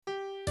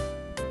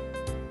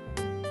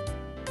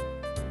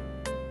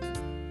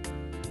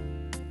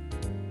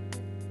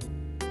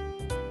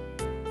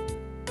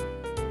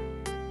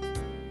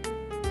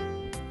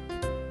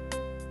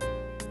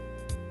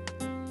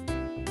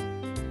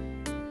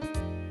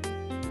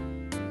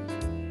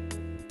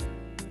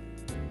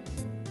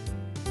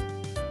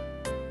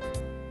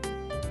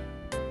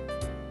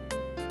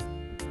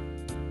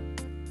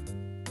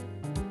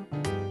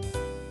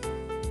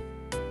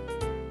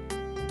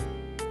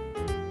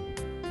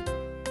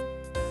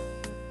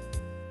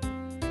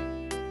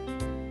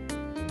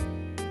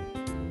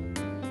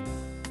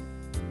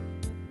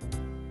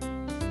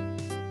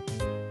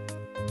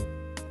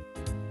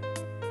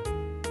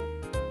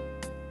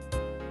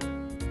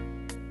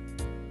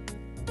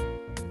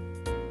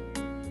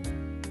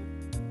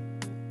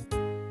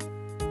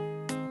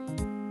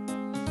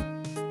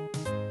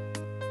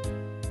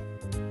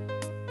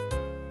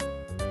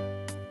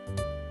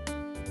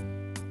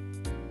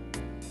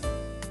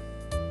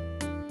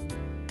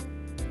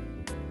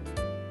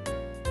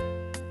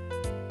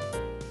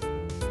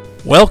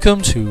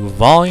Welcome to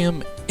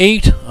Volume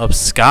 8 of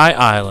Sky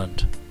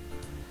Island,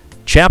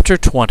 Chapter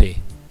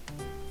 20.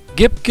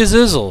 Gip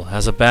Gazizzle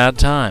has a bad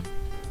time.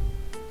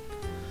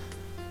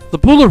 The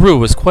Boolaroo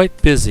was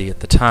quite busy at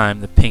the time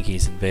the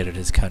Pinkies invaded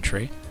his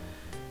country.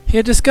 He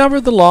had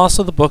discovered the loss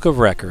of the Book of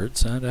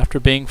Records, and after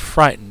being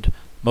frightened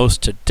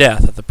most to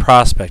death at the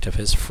prospect of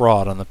his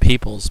fraud on the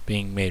peoples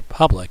being made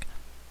public,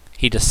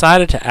 he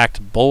decided to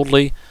act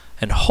boldly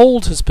and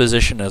hold his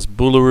position as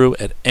Boolaroo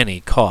at any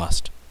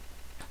cost.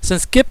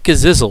 Since Gip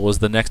Gazizzle was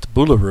the next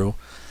Boolaroo,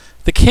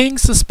 the king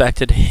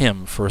suspected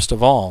him first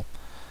of all,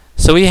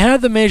 so he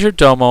had the major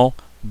domo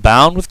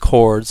bound with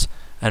cords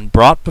and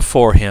brought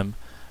before him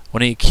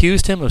when he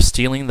accused him of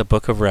stealing the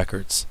Book of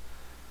Records.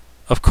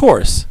 Of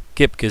course,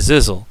 Gip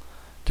Gazizzle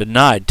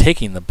denied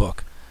taking the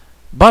book,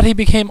 but he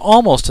became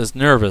almost as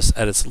nervous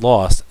at its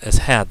loss as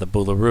had the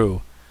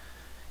Boolaroo.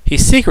 He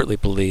secretly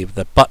believed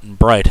that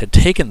Button-Bright had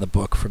taken the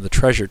book from the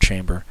treasure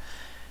chamber,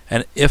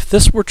 and if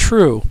this were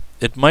true,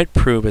 it might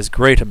prove as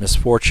great a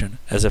misfortune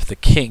as if the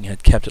king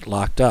had kept it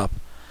locked up.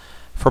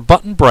 For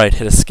Button-Bright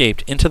had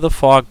escaped into the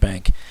fog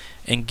bank,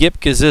 and Gip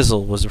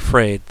Gazizzle was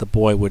afraid the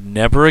boy would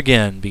never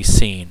again be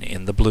seen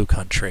in the Blue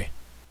Country.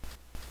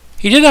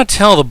 He did not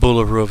tell the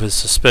Boolaroo of his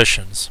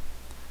suspicions,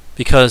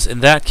 because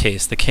in that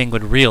case the king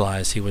would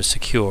realize he was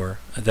secure,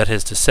 and that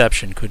his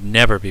deception could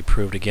never be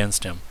proved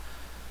against him.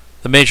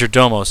 The major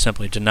domo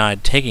simply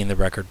denied taking the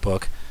record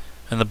book,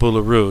 and the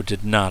Boolaroo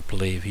did not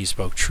believe he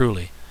spoke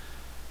truly.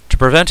 To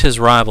prevent his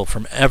rival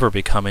from ever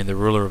becoming the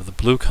ruler of the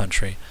Blue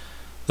Country,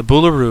 the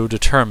Boolaroo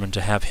determined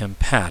to have him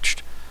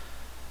patched.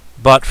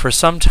 But for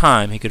some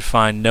time he could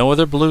find no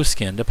other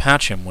blueskin to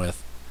patch him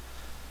with.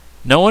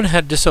 No one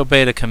had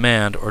disobeyed a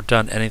command or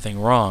done anything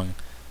wrong,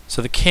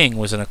 so the king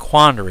was in a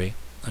quandary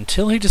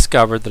until he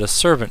discovered that a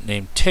servant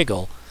named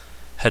Tiggle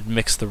had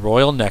mixed the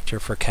royal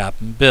nectar for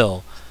Cap'n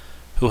Bill,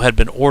 who had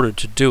been ordered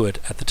to do it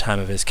at the time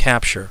of his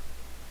capture.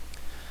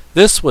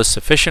 This was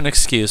sufficient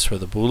excuse for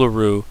the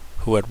Boolaroo,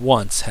 who at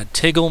once had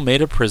Tiggle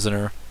made a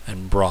prisoner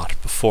and brought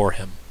before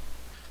him.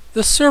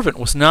 The servant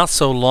was not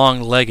so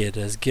long-legged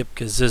as Gip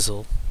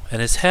Gazizzle,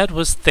 and his head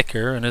was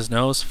thicker and his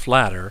nose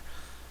flatter,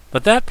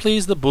 but that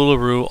pleased the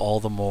Boolaroo all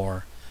the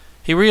more.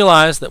 He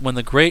realized that when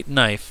the great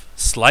knife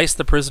sliced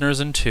the prisoners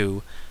in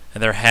two,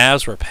 and their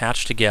halves were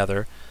patched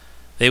together,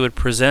 they would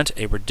present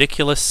a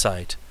ridiculous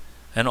sight,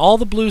 and all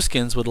the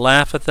blueskins would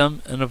laugh at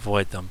them and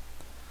avoid them.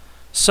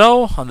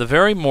 So, on the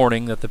very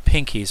morning that the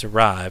Pinkies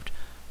arrived,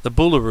 the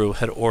Boolaroo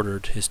had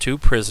ordered his two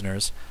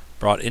prisoners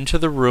brought into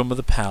the room of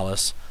the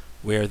palace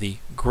where the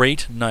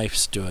great knife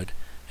stood,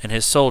 and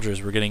his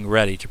soldiers were getting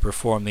ready to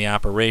perform the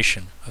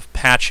operation of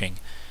patching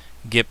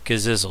Gip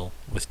Gazizzle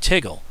with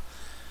Tiggle,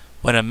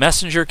 when a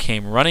messenger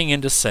came running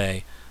in to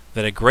say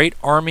that a great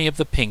army of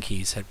the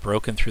Pinkies had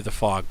broken through the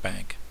fog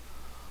bank.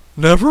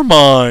 "Never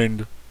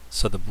mind,"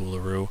 said the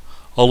Boolaroo.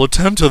 "I'll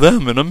attend to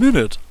them in a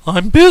minute.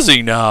 I'm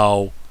busy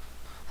now."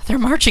 "They're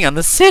marching on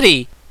the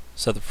city,"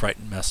 said the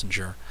frightened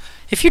messenger.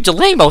 "If you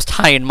delay, most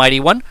high and mighty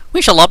one,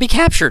 we shall all be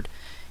captured.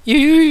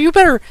 You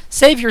better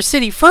save your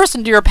city first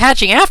and do your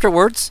patching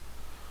afterwards."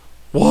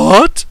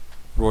 "What?"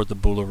 roared the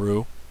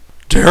Boolaroo.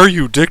 "Dare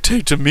you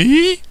dictate to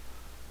me?"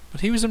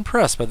 But he was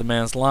impressed by the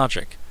man's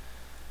logic.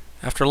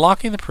 After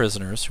locking the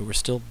prisoners, who were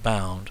still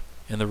bound,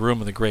 in the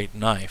room of the great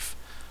knife,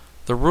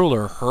 the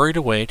ruler hurried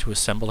away to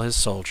assemble his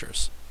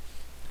soldiers.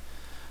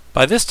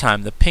 By this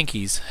time the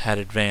Pinkies had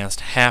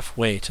advanced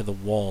halfway to the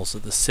walls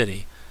of the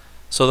city,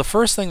 so the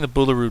first thing the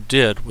Boolaroo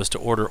did was to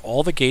order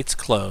all the gates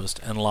closed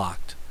and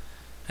locked,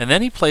 and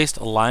then he placed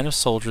a line of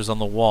soldiers on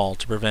the wall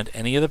to prevent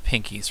any of the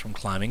Pinkies from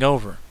climbing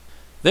over.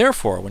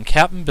 Therefore, when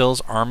Cap'n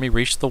Bill's army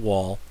reached the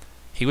wall,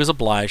 he was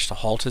obliged to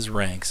halt his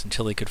ranks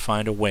until he could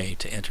find a way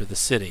to enter the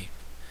city.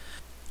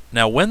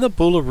 Now when the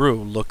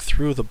Boolaroo looked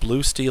through the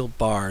blue steel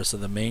bars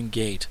of the main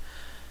gate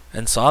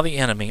and saw the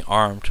enemy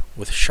armed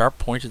with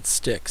sharp-pointed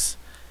sticks,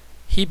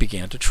 he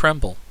began to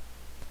tremble.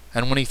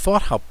 And when he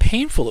thought how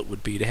painful it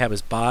would be to have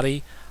his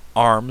body,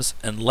 arms,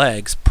 and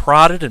legs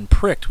prodded and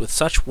pricked with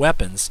such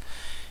weapons,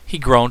 he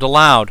groaned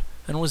aloud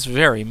and was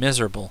very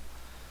miserable.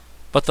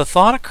 But the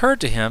thought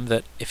occurred to him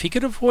that if he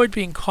could avoid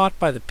being caught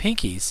by the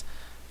Pinkies,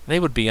 they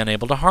would be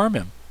unable to harm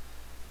him.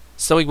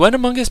 So he went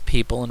among his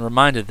people and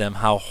reminded them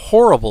how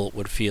horrible it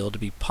would feel to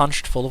be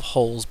punched full of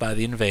holes by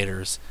the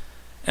invaders,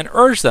 and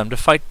urged them to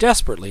fight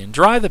desperately and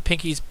drive the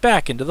Pinkies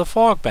back into the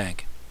fog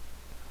bank.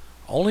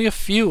 Only a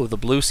few of the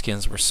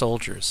blueskins were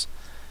soldiers,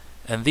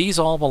 and these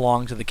all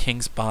belonged to the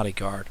king's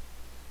bodyguard.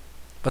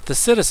 But the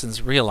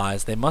citizens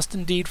realized they must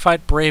indeed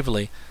fight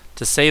bravely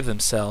to save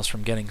themselves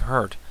from getting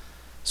hurt,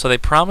 so they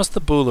promised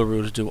the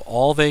Boolaroo to do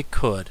all they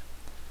could.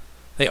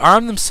 They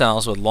armed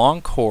themselves with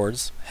long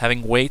cords,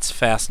 having weights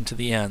fastened to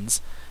the ends,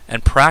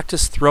 and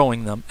practiced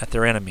throwing them at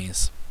their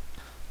enemies.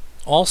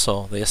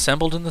 Also, they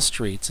assembled in the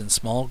streets in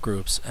small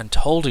groups and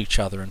told each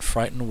other in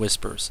frightened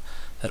whispers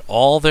that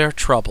all their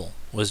trouble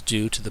was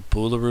due to the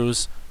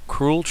Boolaroo's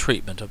cruel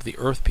treatment of the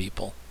Earth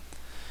people.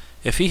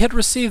 If he had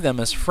received them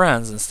as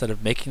friends instead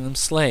of making them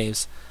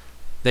slaves,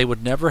 they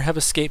would never have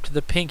escaped to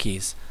the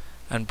Pinkies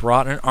and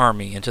brought an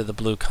army into the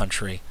Blue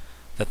Country,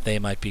 that they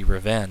might be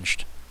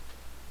revenged.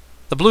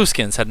 The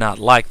Blueskins had not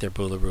liked their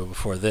Boolooroo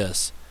before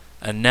this,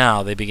 and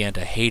now they began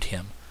to hate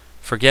him,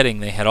 forgetting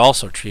they had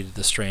also treated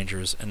the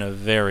strangers in a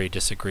very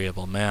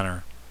disagreeable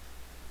manner.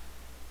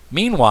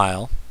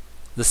 Meanwhile,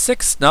 the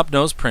 6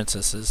 snub-nosed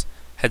princesses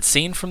had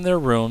seen from their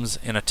rooms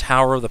in a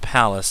tower of the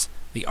palace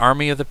the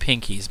army of the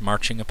Pinkies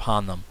marching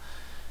upon them,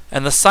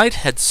 and the sight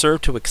had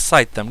served to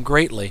excite them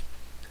greatly.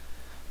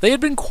 They had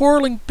been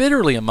quarreling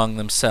bitterly among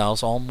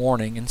themselves all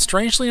morning, and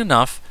strangely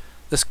enough,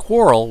 this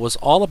quarrel was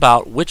all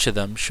about which of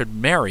them should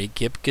marry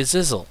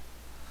Ghip-Ghisizzle.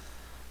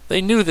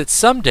 They knew that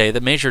some day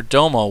the Major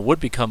Domo would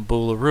become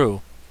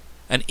Boolooroo,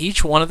 and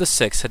each one of the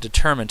 6 had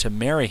determined to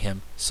marry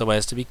him so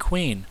as to be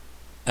queen,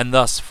 and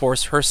thus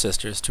force her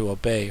sisters to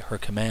obey her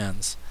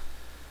commands.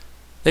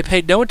 They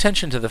paid no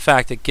attention to the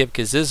fact that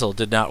Ghip-Ghisizzle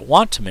did not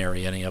want to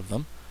marry any of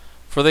them,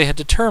 for they had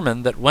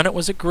determined that when it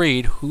was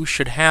agreed who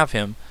should have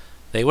him,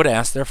 they would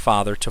ask their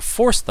father to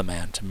force the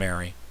man to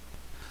marry.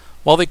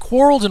 While they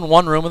quarreled in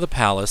one room of the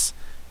palace,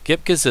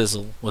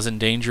 Ghip-Ghisizzle was in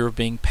danger of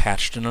being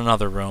patched in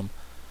another room,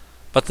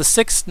 but the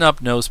 6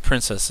 snub-nosed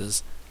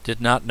princesses did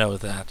not know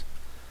that.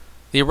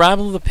 The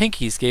arrival of the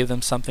Pinkies gave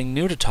them something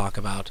new to talk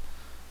about,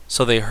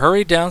 so they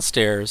hurried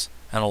downstairs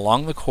and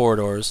along the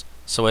corridors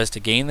so as to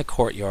gain the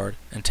courtyard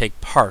and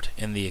take part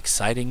in the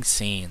exciting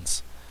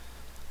scenes.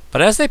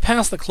 But as they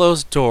passed the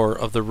closed door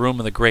of the room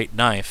of the Great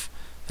Knife,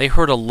 they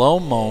heard a low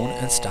moan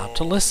and stopped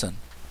to listen.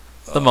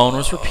 The moan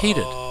was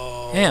repeated,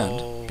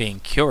 and,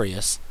 being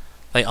curious,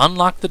 they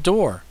unlocked the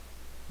door,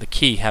 the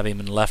key having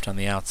been left on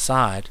the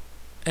outside,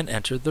 and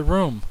entered the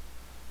room.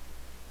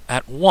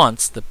 At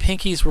once the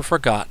Pinkies were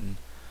forgotten,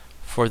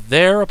 for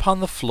there upon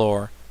the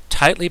floor,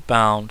 tightly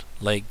bound,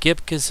 lay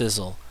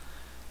Ghip-Ghisizzle,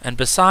 and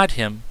beside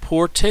him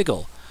poor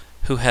Tiggle,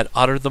 who had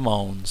uttered the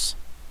moans.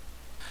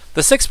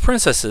 The 6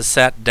 princesses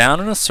sat down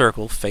in a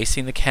circle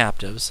facing the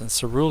captives, and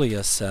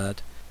Cerulia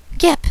said,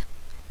 "Ghip,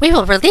 we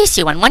will release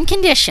you on one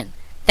condition,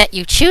 that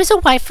you choose a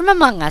wife from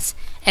among us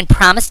and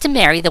promise to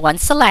marry the one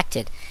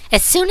selected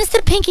as soon as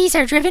the Pinkies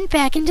are driven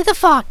back into the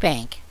fog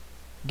bank."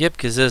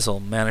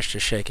 Ghip-Ghisizzle managed to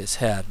shake his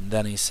head, and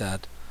then he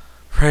said,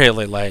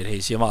 "Really,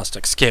 ladies, you must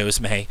excuse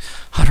me.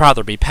 I'd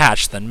rather be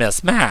patched than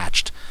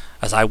mismatched,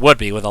 as I would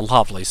be with a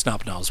lovely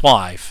snub-nosed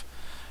wife.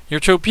 You're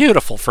too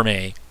beautiful for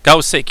me. Go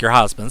seek your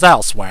husbands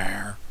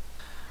elsewhere."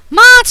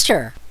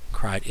 "Monster!"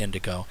 cried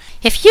Indigo.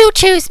 "If you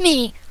choose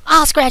me,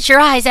 I'll scratch your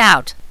eyes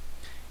out.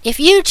 If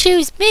you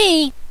choose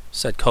me,"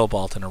 said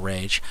Cobalt in a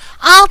rage,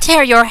 "I'll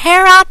tear your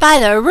hair out by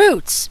the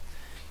roots.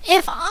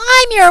 If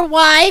I'm your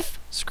wife,"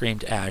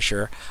 screamed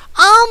Azure,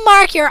 "I'll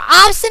mark your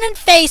obstinate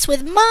face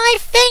with my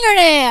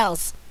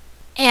fingernails.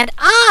 And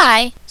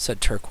I," said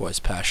Turquoise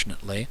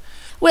passionately,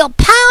 "will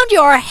pound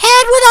your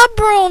head with a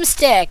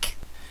broomstick.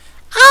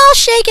 I'll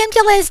shake him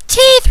till his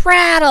teeth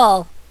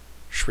rattle."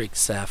 shrieked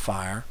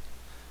Sapphire.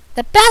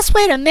 "The best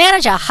way to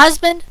manage a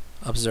husband,"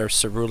 observed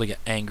Cerulia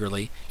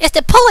angrily, "is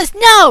to pull his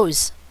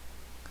nose."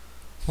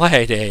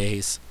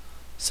 "Ladies,"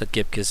 said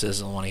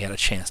Ghip-Ghisizzle when he had a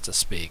chance to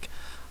speak,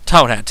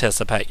 "don't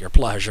anticipate your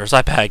pleasures,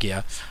 I beg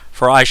you,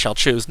 for I shall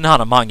choose none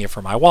among you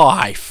for my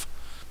wife."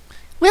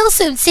 "We'll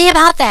soon see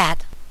about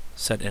that,"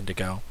 said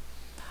Indigo.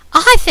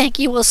 "I think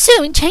you will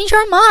soon change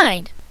your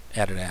mind,"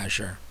 added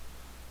Azure.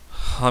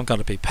 "I'm going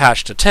to be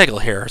patched to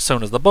Tiggle here as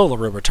soon as the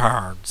Boolooroo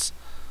returns,"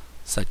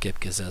 said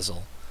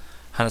Ghip-Ghisizzle,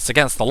 "and it's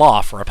against the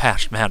law for a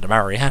patched man to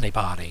marry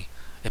anybody.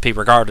 It'd be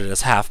regarded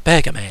as half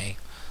bigamy."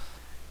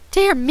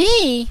 "Dear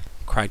me,"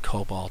 cried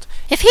Cobalt.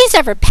 "If he's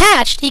ever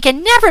patched, he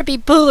can never be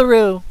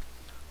Boolooroo."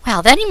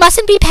 "Well, then he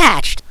mustn't be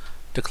patched,"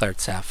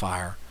 declared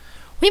Sapphire.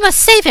 "We must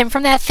save him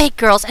from that fake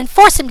girls and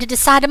force him to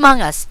decide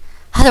among us.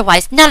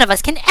 Otherwise none of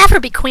us can ever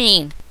be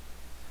queen."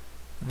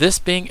 This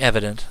being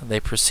evident, they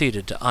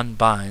proceeded to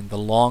unbind the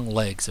long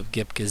legs of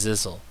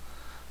Ghip-Ghisizzle,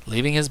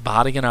 leaving his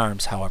body and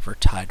arms, however,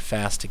 tied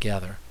fast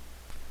together.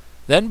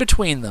 Then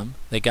between them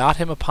they got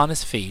him upon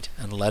his feet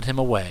and led him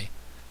away,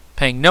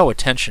 paying no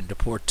attention to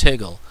poor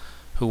Tiggle,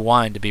 who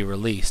whined to be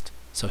released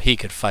so he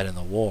could fight in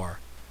the war.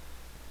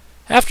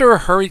 After a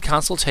hurried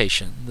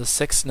consultation, the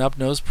 6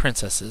 snub-nosed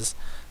princesses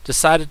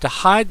decided to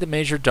hide the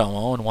Major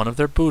Domo in one of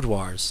their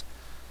boudoirs,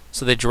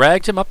 so they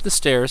dragged him up the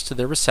stairs to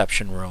their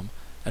reception room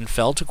and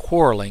fell to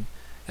quarreling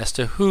as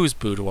to whose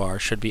boudoir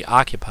should be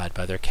occupied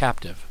by their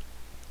captive.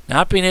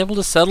 Not being able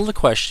to settle the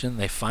question,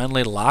 they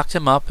finally locked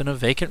him up in a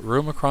vacant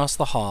room across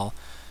the hall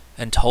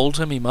and told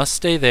him he must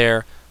stay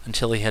there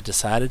until he had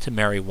decided to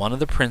marry one of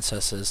the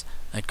princesses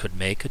and could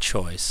make a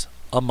choice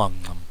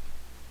among them.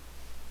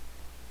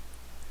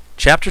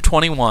 Chapter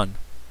 21.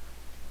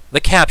 The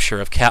Capture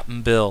of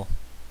Cap'n Bill.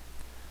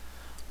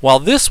 While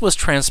this was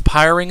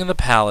transpiring in the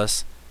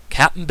palace,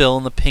 Cap'n Bill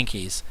and the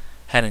Pinkies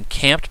had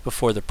encamped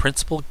before the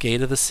principal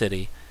gate of the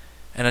city,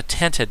 and a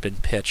tent had been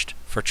pitched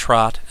for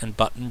Trot and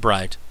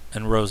Button-Bright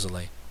and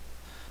Rosalie.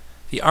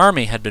 The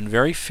army had been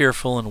very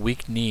fearful and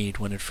weak-kneed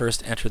when it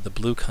first entered the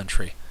Blue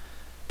Country,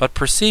 but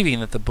perceiving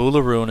that the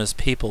Boolooroo and his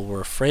people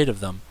were afraid of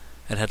them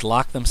and had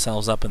locked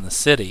themselves up in the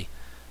city,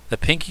 the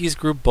Pinkies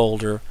grew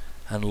bolder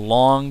and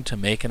longed to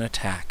make an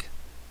attack.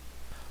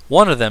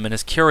 One of them, in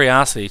his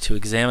curiosity to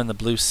examine the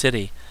blue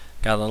city,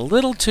 got a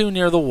little too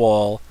near the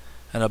wall,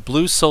 and a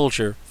blue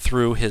soldier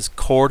threw his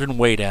cord and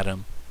weight at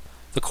him.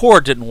 The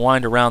cord didn't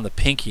wind around the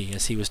Pinky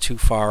as he was too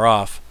far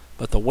off,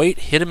 but the weight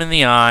hit him in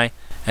the eye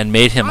and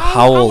made him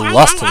howl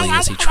lustily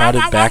as he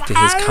trotted back to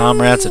his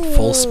comrades at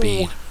full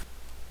speed.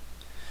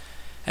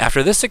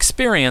 After this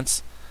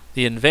experience,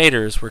 the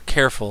invaders were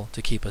careful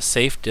to keep a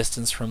safe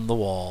distance from the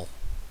wall.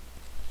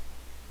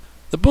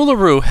 The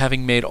Boolooroo,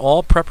 having made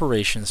all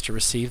preparations to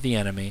receive the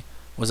enemy,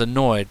 was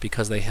annoyed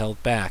because they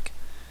held back.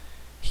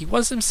 He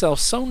was himself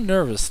so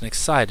nervous and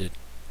excited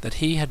that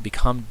he had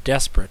become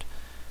desperate,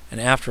 and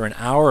after an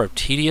hour of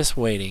tedious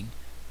waiting,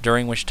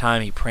 during which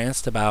time he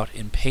pranced about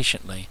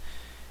impatiently,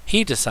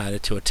 he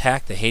decided to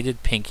attack the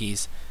hated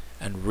Pinkies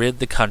and rid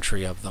the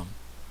country of them.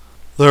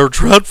 "Their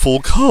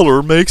dreadful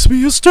color makes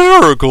me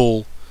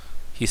hysterical,"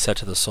 he said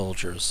to the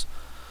soldiers.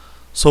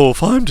 "So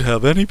if I'm to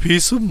have any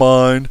peace of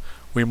mind,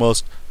 we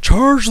must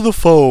charge the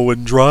foe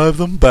and drive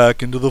them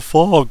back into the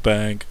fog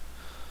bank.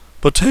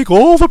 But take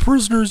all the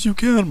prisoners you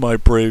can, my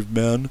brave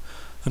men,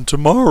 and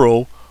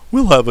tomorrow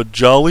we'll have a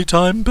jolly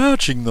time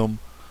batching them.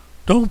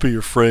 Don't be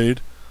afraid.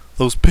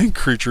 Those pink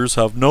creatures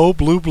have no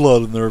blue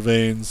blood in their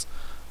veins,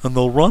 and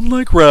they'll run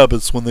like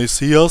rabbits when they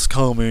see us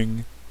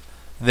coming."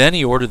 Then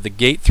he ordered the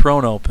gate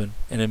thrown open,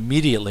 and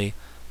immediately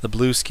the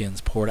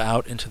Blueskins poured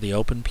out into the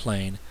open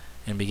plain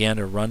and began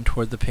to run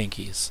toward the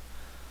Pinkies.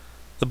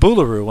 The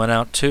Boolooroo went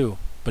out too,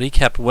 but he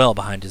kept well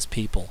behind his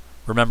people,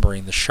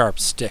 remembering the sharp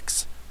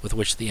sticks with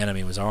which the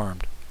enemy was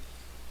armed.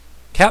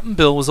 Cap'n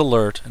Bill was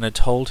alert and had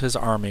told his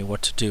army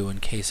what to do in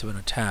case of an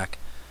attack.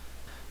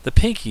 The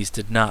Pinkies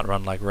did not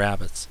run like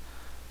rabbits,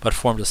 but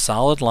formed a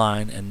solid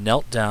line and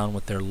knelt down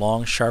with their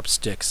long sharp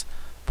sticks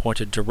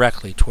pointed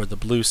directly toward the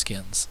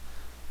Blueskins,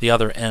 the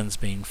other ends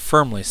being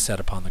firmly set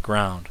upon the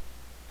ground.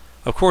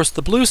 Of course,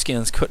 the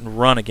Blueskins couldn't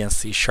run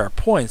against these sharp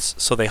points,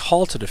 so they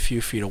halted a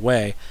few feet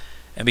away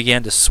and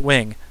began to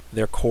swing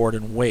their cord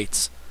and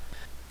weights.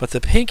 But the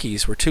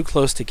Pinkies were too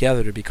close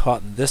together to be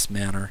caught in this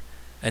manner,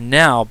 and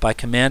now, by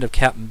command of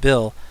Cap'n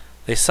Bill,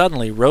 they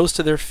suddenly rose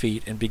to their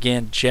feet and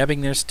began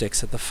jabbing their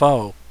sticks at the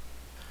foe.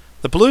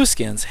 The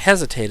Blueskins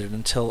hesitated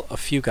until a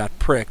few got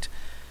pricked,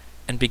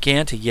 and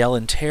began to yell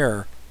in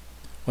terror,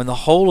 when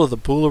the whole of the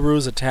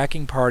Boolooroo's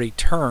attacking party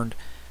turned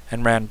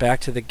and ran back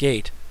to the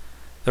gate,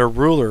 their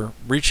ruler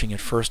reaching it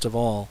first of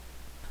all.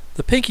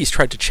 The Pinkies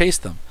tried to chase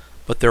them,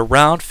 but their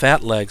round,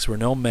 fat legs were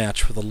no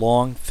match for the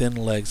long, thin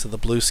legs of the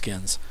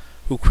Blueskins,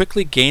 who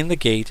quickly gained the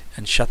gate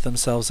and shut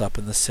themselves up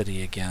in the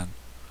city again.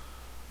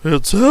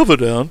 "It's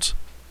evident,"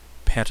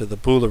 panted the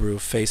Boolooroo,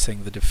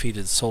 facing the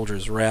defeated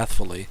soldiers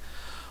wrathfully,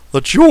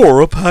 "that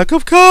you're a pack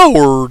of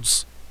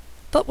cowards."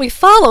 "But we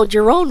followed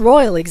your own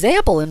royal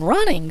example in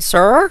running,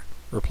 sir,"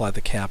 replied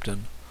the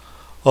captain.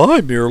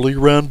 "I merely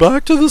ran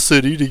back to the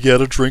city to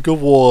get a drink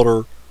of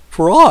water,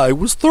 for I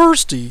was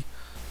thirsty,"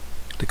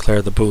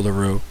 declared the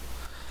Boolooroo.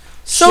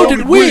 "So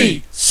did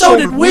we! So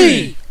did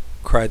we!"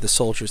 cried the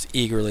soldiers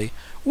eagerly.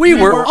 We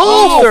were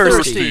all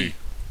thirsty!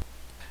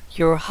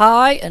 "Your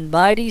high and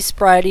mighty,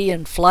 spritey,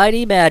 and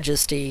flighty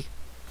majesty,"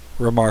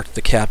 remarked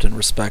the captain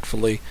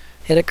respectfully,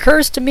 "it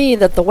occurs to me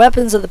that the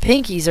weapons of the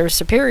Pinkies are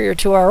superior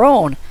to our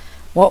own.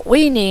 What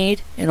we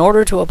need, in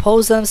order to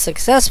oppose them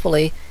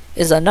successfully,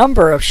 is a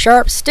number of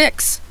sharp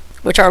sticks,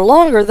 which are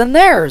longer than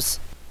theirs."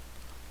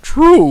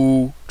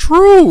 "True,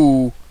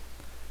 true,"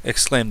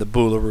 exclaimed the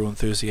Boolooroo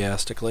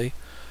enthusiastically.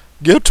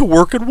 "Get to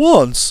work at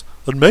once,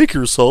 and make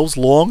yourselves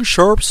long,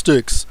 sharp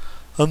sticks,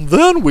 and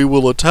then we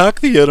will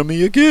attack the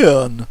enemy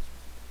again."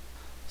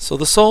 So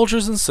the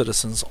soldiers and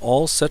citizens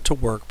all set to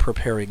work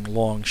preparing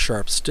long,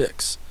 sharp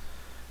sticks.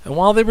 And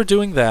while they were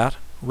doing that,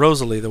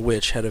 Rosalie the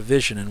Witch had a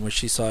vision in which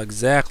she saw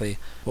exactly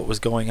what was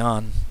going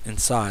on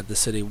inside the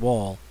city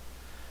wall.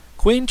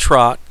 Queen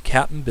Trot,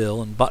 Cap'n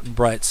Bill, and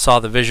Button-Bright saw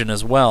the vision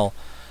as well,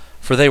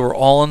 for they were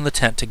all in the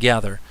tent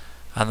together,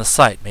 and the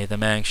sight made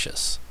them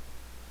anxious.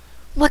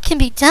 What can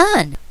be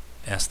done?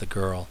 asked the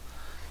girl.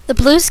 The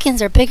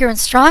Blueskins are bigger and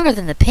stronger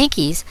than the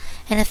Pinkies,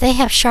 and if they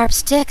have sharp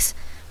sticks,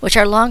 which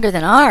are longer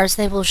than ours,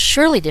 they will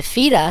surely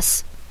defeat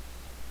us.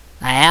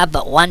 I have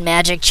but one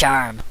magic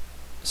charm.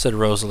 Said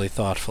Rosalie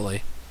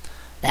thoughtfully.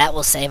 That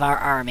will save our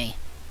army.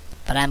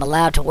 But I'm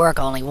allowed to work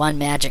only one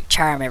magic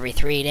charm every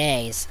 3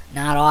 days,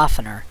 not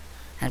oftener,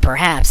 and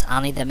perhaps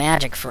I'll need the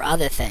magic for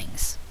other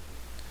things.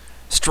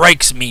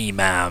 "Strikes me,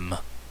 ma'am,"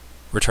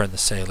 returned the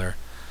sailor,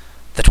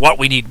 "that what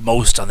we need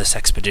most on this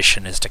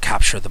expedition is to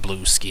capture the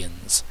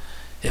Blueskins.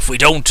 If we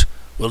don't,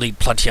 we'll need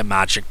plenty of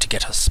magic to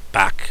get us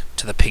back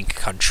to the Pink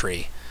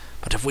Country.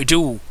 But if we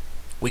do,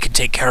 we can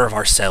take care of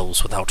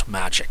ourselves without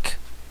magic."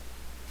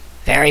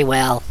 Very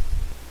well,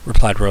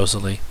 replied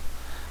Rosalie.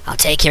 I'll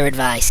take your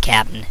advice,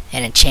 Captain,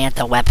 and enchant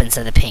the weapons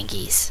of the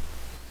Pinkies.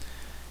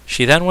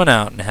 She then went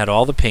out and had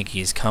all the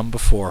Pinkies come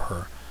before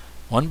her.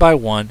 One by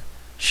one,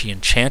 she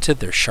enchanted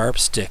their sharp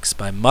sticks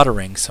by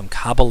muttering some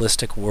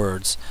cabalistic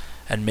words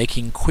and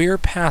making queer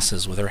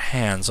passes with her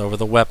hands over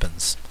the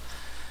weapons.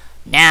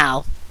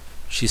 Now,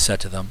 she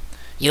said to them,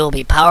 you will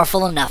be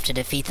powerful enough to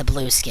defeat the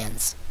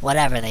Blueskins,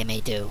 whatever they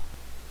may do.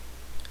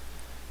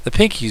 The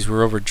Pinkies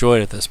were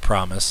overjoyed at this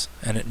promise,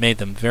 and it made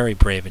them very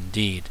brave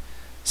indeed,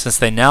 since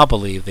they now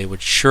believed they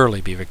would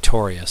surely be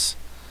victorious.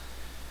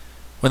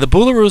 When the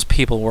Boolooroo's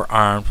people were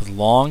armed with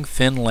long,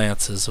 thin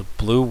lances of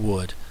blue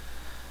wood,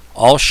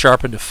 all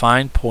sharpened to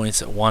fine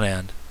points at one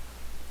end,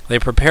 they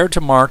prepared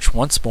to march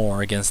once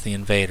more against the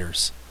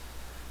invaders.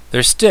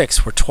 Their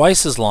sticks were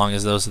twice as long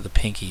as those of the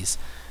Pinkies,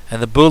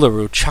 and the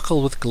Boolooroo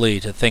chuckled with glee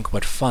to think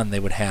what fun they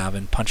would have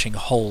in punching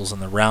holes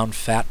in the round,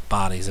 fat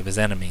bodies of his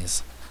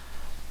enemies.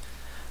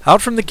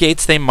 Out from the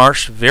gates they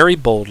marched very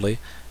boldly,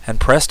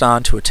 and pressed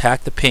on to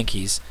attack the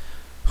Pinkies,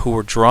 who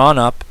were drawn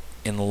up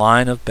in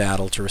line of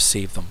battle to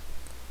receive them,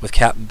 with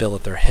Cap'n Bill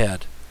at their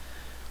head.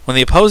 When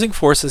the opposing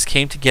forces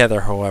came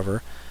together,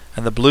 however,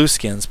 and the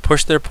Blueskins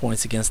pushed their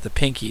points against the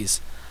Pinkies,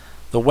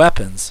 the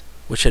weapons,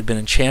 which had been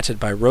enchanted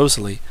by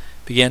Rosalie,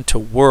 began to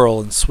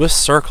whirl in swift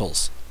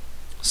circles,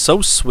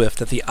 so swift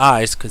that the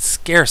eyes could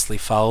scarcely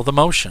follow the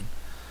motion.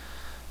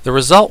 The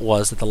result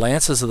was that the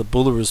lances of the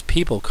Boolooroo's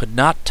people could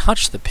not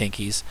touch the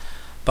Pinkies,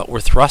 but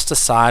were thrust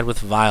aside with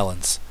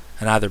violence,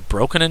 and either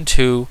broken in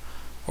two,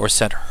 or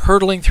sent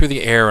hurtling through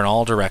the air in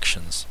all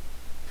directions.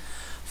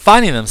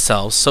 Finding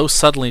themselves so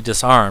suddenly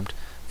disarmed,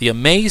 the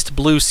amazed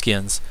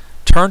Blueskins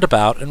turned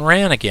about and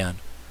ran again,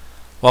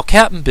 while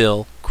Cap'n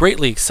Bill,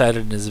 greatly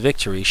excited in his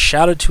victory,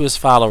 shouted to his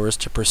followers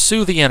to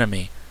pursue the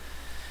enemy,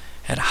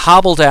 and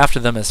hobbled after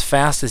them as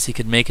fast as he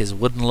could make his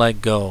wooden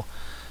leg go,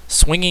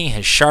 swinging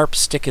his sharp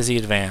stick as he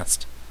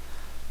advanced.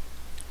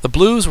 The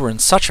Blues were in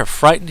such a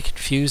frightened,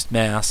 confused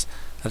mass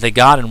that they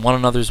got in one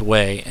another's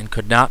way and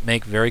could not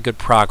make very good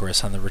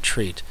progress on the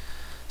retreat,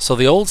 so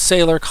the old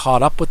sailor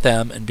caught up with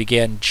them and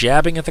began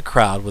jabbing at the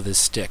crowd with his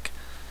stick.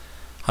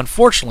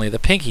 Unfortunately, the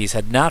Pinkies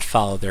had not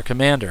followed their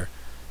commander,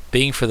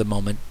 being for the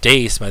moment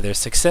dazed by their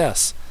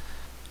success,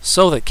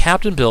 so that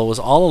Captain Bill was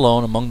all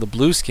alone among the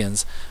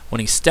Blueskins when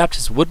he stepped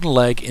his wooden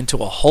leg into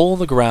a hole in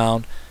the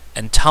ground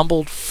and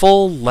tumbled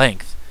full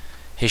length,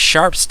 his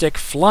sharp stick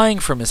flying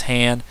from his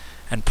hand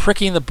and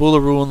pricking the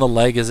Boolooroo in the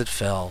leg as it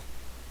fell.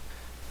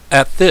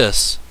 At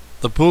this,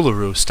 the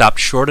Boolooroo stopped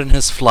short in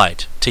his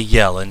flight to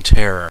yell in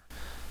terror,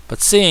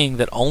 but seeing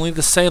that only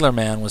the sailor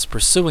man was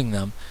pursuing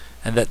them,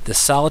 and that the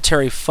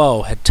solitary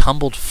foe had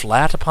tumbled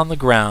flat upon the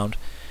ground,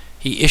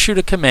 he issued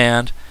a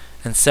command,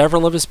 and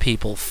several of his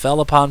people fell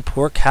upon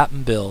poor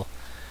Cap'n Bill,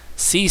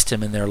 seized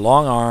him in their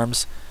long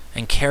arms,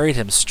 and carried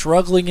him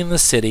struggling in the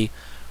city,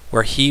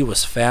 where he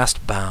was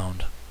fast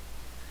bound.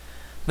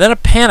 Then a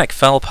panic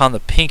fell upon the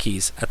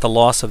Pinkies at the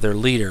loss of their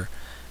leader,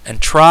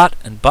 and Trot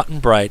and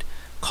Button-Bright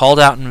called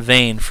out in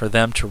vain for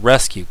them to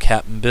rescue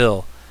Cap'n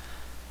Bill.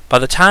 By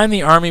the time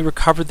the army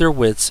recovered their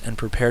wits and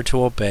prepared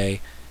to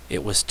obey,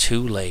 it was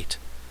too late.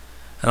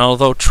 And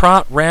although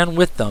Trot ran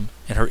with them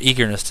in her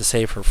eagerness to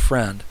save her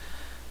friend,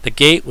 the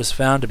gate was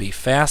found to be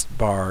fast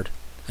barred,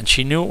 and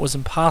she knew it was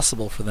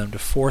impossible for them to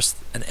force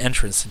an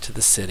entrance into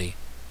the city.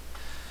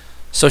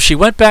 So she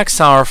went back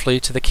sorrowfully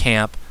to the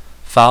camp,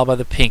 followed by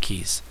the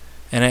Pinkies,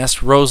 and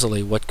asked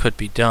Rosalie what could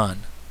be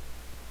done.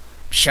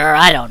 Sure,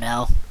 I don't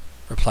know,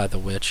 replied the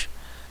witch.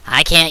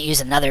 I can't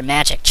use another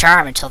magic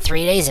charm until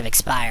 3 days have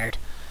expired.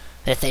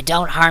 But if they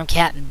don't harm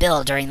Cap'n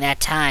Bill during that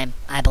time,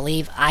 I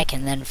believe I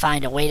can then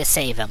find a way to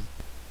save him.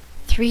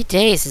 3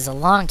 days is a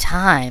long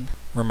time,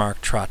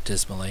 remarked Trot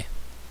dismally.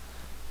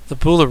 The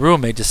Boolooroo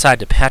may decide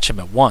to patch him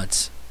at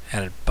once,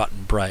 added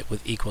Button-Bright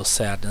with equal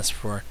sadness,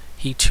 for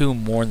he too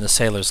mourned the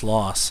sailor's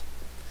loss.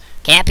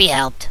 Can't be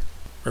helped,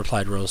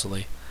 replied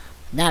Rosalie.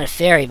 Not a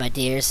fairy, my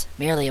dears,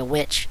 merely a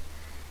witch.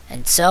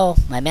 And so,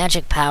 my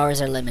magic powers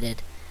are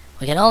limited.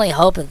 We can only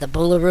hope that the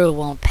Boolooroo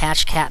won't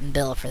patch Cap'n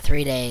Bill for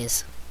 3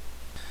 days.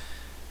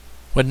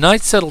 When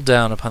night settled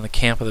down upon the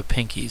camp of the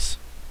Pinkies,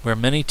 where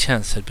many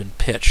tents had been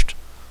pitched,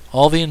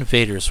 all the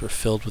invaders were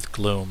filled with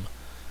gloom.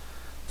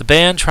 The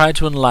band tried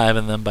to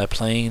enliven them by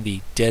playing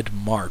the Dead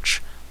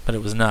March, but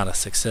it was not a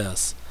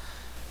success.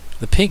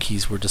 The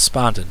Pinkies were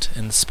despondent,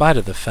 in spite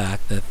of the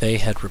fact that they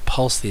had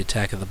repulsed the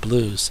attack of the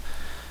Blues,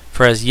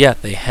 for as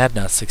yet they had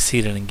not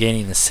succeeded in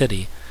gaining the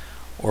city,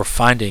 or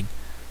finding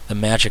the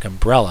magic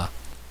umbrella,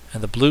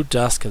 and the blue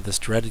dusk of this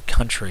dreaded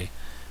country,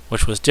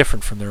 which was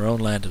different from their own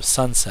land of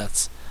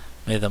sunsets,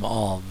 made them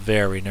all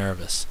very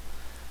nervous.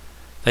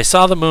 They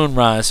saw the moon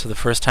rise for the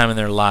first time in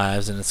their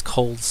lives, and its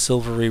cold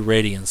silvery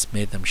radiance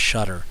made them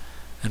shudder,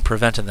 and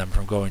prevented them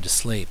from going to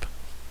sleep.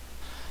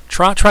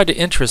 Trot tried to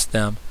interest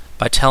them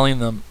by telling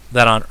them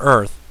that on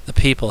Earth the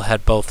people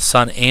had both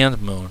sun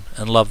and moon,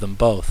 and loved them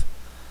both.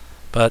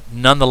 But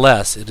none the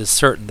less it is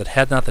certain that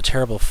had not the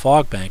terrible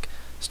fog bank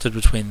stood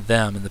between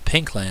them and the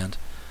Pink Land,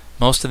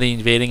 most of the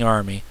invading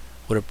army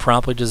would have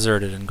promptly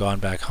deserted and gone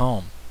back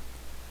home.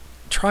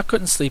 Trot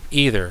couldn't sleep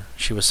either,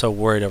 she was so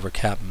worried over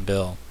Cap'n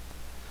Bill.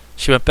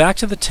 She went back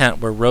to the tent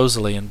where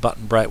Rosalie and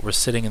Button-Bright were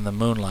sitting in the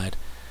moonlight,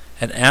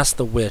 and asked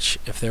the witch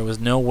if there was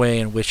no way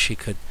in which she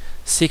could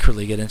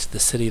secretly get into the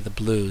City of the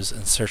Blues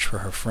and search for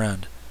her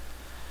friend.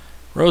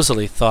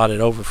 Rosalie thought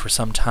it over for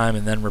some time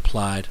and then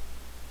replied,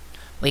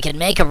 We can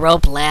make a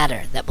rope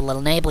ladder that will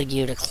enable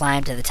you to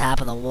climb to the top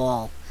of the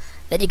wall.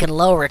 Then you can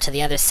lower it to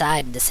the other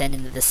side and descend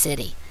into the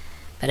city.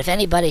 But if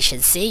anybody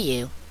should see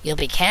you, you'll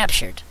be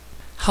captured.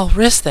 I'll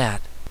risk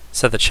that,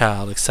 said the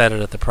child,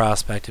 excited at the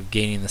prospect of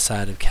gaining the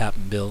side of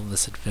Captain Bill in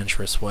this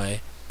adventurous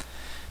way.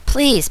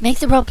 Please, make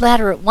the rope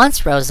ladder at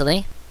once,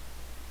 Rosalie.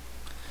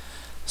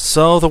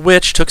 So the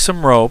witch took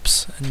some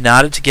ropes and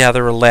knotted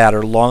together a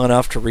ladder long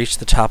enough to reach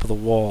the top of the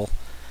wall.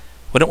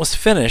 When it was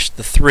finished,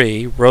 the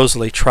three,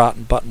 Rosalie, Trot,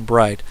 and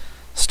Button-Bright,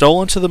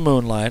 stole into the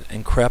moonlight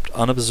and crept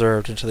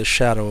unobserved into the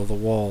shadow of the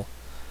wall.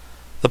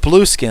 The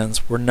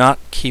Blueskins were not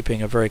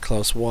keeping a very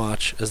close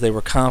watch, as they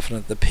were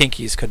confident the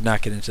Pinkies could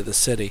not get into the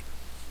city.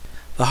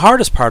 The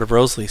hardest part of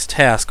Rosalie's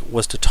task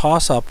was to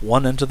toss up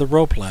one end of the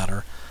rope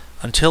ladder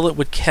until it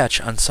would catch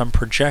on some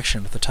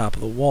projection at the top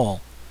of the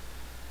wall.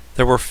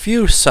 There were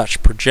few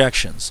such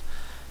projections,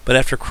 but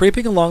after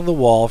creeping along the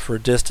wall for a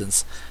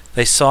distance,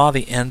 they saw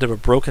the end of a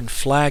broken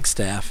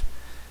flagstaff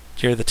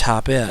near the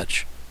top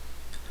edge.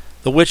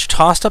 The witch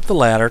tossed up the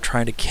ladder,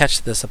 trying to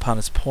catch this upon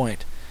its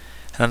point,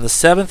 and on the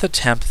 7th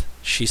attempt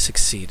she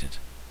succeeded.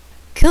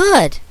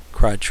 Good,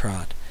 cried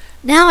Trot.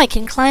 now I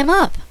can climb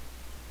up.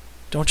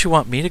 Don't you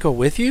want me to go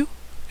with you?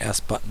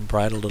 asked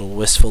Button-Bright a little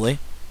wistfully.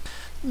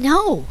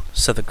 No,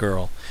 said the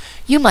girl.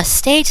 you must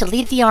stay to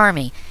lead the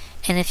army,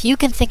 and if you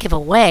can think of a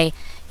way,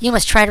 you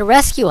must try to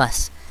rescue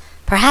us.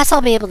 Perhaps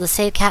I'll be able to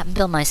save Captain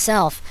Bill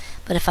myself,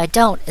 but if I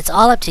don't, it's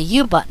all up to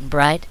you,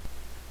 Button-Bright.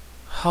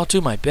 I'll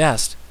do my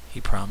best,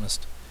 he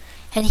promised.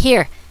 And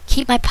here,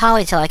 keep my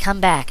Polly till I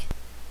come back.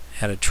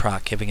 Added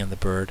Trot, giving him the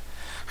bird.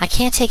 I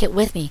can't take it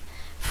with me,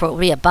 for it would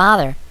be a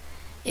bother.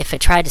 If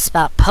it tried to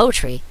spout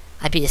poetry,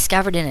 I'd be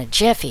discovered in a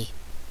jiffy.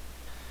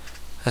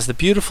 As the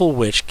beautiful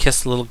witch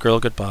kissed the little girl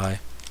goodbye,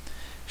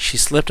 she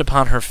slipped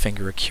upon her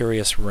finger a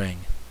curious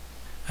ring.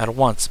 At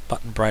once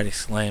Button-Bright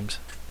exclaimed,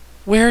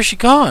 "Where is she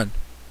gone?"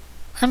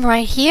 I'm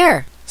right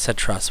here, said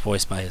Trot's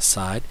voice by his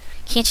side.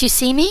 Can't you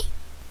see me?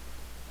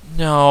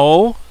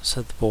 No,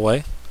 said the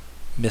boy,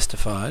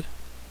 mystified.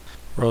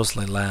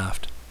 Rosalie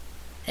laughed.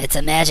 It's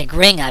a magic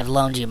ring I've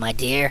loaned you, my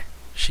dear,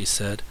 she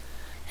said.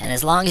 and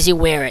as long as you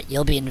wear it,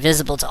 you'll be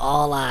invisible to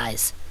all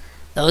eyes,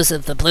 those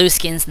of the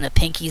Blueskins and the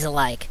Pinkies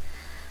alike.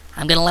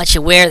 I'm going to let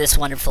you wear this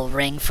wonderful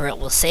ring, for it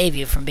will save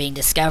you from being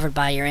discovered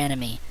by your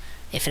enemy.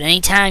 If at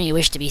any time you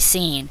wish to be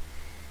seen,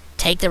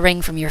 take the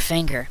ring from your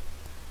finger,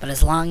 but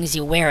as long as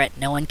you wear it,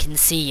 no one can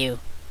see you,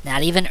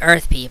 not even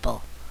Earth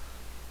people.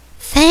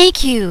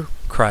 Thank you,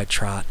 cried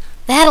Trot.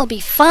 That'll be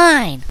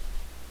fine.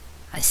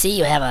 I see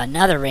you have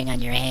another ring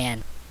on your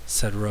hand,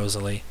 said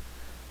Rosalie.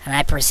 And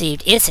I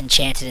perceived it's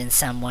enchanted in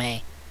some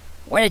way.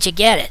 Where did you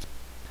get it?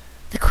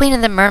 The Queen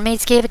of the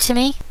Mermaids gave it to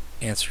me,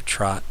 answered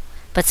Trot.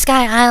 But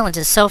Sky Island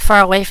is so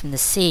far away from the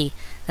sea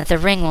that the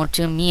ring won't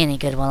do me any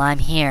good while I'm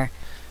here.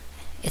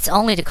 It's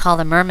only to call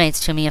the mermaids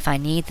to me if I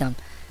need them.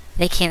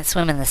 They can't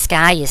swim in the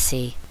sky, you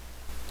see.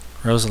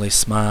 Rosalie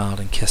smiled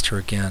and kissed her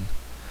again.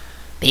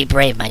 Be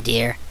brave, my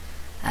dear.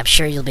 I'm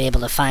sure you'll be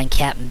able to find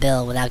Captain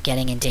Bill without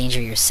getting in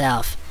danger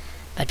yourself.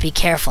 But be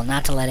careful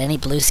not to let any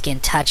Blueskin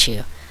touch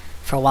you,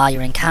 for while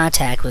you're in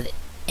contact with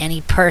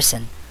any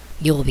person,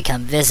 you will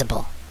become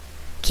visible.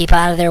 Keep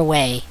out of their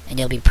way, and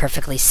you'll be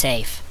perfectly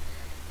safe.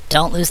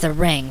 Don't lose the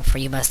ring, for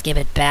you must give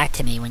it back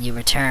to me when you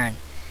return.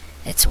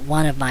 It's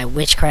one of my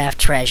witchcraft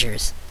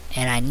treasures,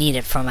 and I need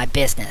it for my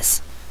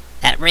business.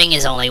 That ring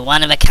is only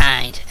one of a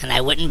kind, and I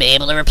wouldn't be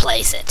able to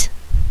replace it.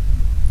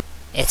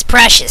 It's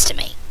precious to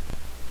me.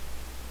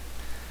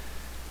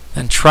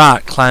 Then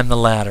Trot climbed the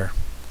ladder,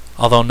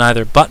 although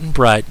neither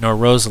Button-Bright nor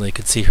Rosalie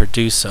could see her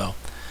do so,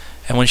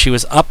 and when she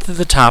was up to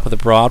the top of the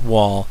broad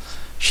wall,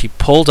 she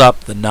pulled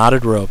up the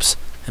knotted ropes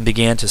and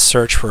began to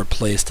search for a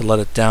place to let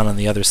it down on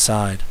the other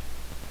side.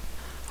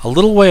 A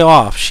little way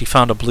off she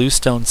found a blue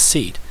stone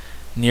seat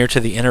near to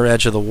the inner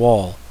edge of the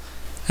wall,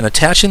 and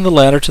attaching the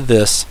ladder to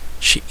this,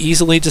 she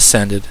easily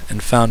descended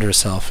and found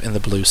herself in the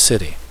Blue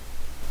City.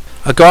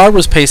 A guard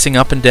was pacing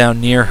up and down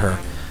near her,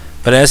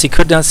 but as he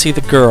could not see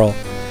the girl,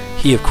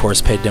 he of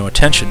course paid no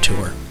attention to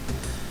her.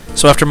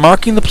 So after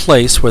marking the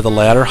place where the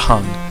ladder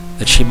hung,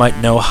 that she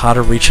might know how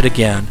to reach it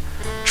again,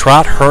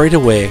 Trot hurried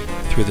away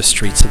through the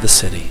streets of the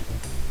city.